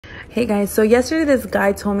Hey guys, so yesterday this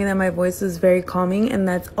guy told me that my voice was very calming, and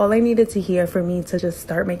that's all I needed to hear for me to just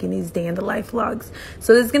start making these day in the life vlogs.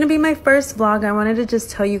 So this is going to be my first vlog. I wanted to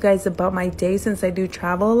just tell you guys about my day since I do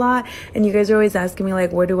travel a lot, and you guys are always asking me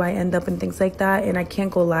like where do I end up and things like that, and I can't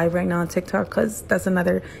go live right now on TikTok because that's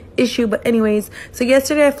another issue. But anyways, so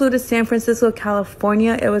yesterday I flew to San Francisco,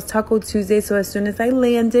 California. It was Taco Tuesday, so as soon as I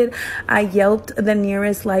landed, I yelped the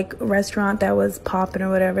nearest like restaurant that was popping or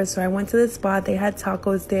whatever. So I went to the spot. They had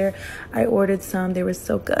tacos there. I ordered some. They were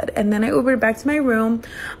so good. And then I Ubered back to my room,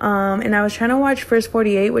 and I was trying to watch First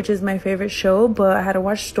 48, which is my favorite show, but I had to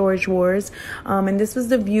watch Storage Wars, and this was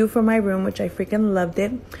the view from my room, which I freaking loved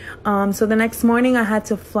it. So the next morning I had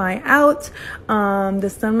to fly out. The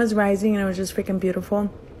sun was rising and it was just freaking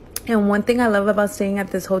beautiful. And one thing I love about staying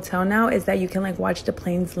at this hotel now is that you can like watch the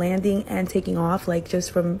planes landing and taking off, like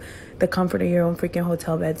just from the comfort of your own freaking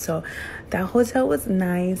hotel bed. So that hotel was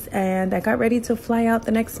nice, and I got ready to fly out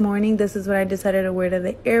the next morning. This is what I decided to wear to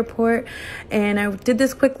the airport, and I did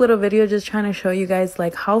this quick little video just trying to show you guys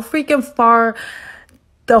like how freaking far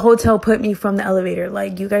the hotel put me from the elevator.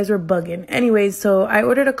 Like, you guys were bugging. Anyways, so I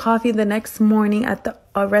ordered a coffee the next morning at the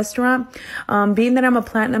restaurant. Being that I'm a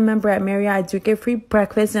platinum member at Marriott, I do get free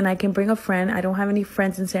breakfast, and I can bring a friend. I don't have any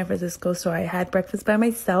friends in San Francisco, so I had breakfast by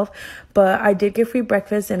myself, but I did get free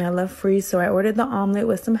breakfast and I love free. So I ordered the omelet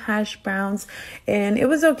with some hash browns, and it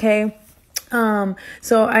was okay.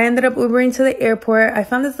 So I ended up Ubering to the airport. I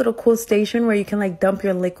found this little cool station where you can like dump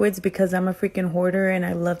your liquids, because I'm a freaking hoarder and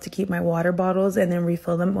I love to keep my water bottles and then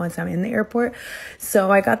refill them once I'm in the airport.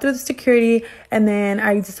 So I got through the security, and then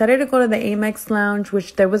I decided to go to the Amex lounge,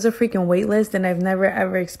 which there was a freaking wait list, and I've never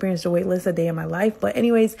ever experienced a wait list a day in my life. But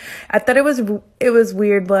anyways, I thought it was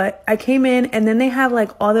weird, but I came in, and then they have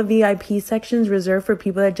like all the VIP sections reserved for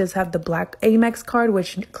people that just have the black Amex card,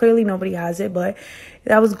 which clearly nobody has it, but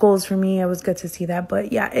that was goals for me. It was good to see that.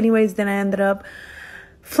 But yeah, anyways, then I ended up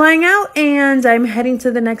flying out, and I'm heading to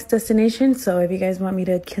the next destination. So if you guys want me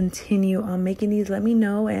to continue on making these, let me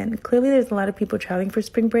know. And clearly there's a lot of people traveling for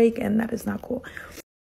spring break, and that is not cool.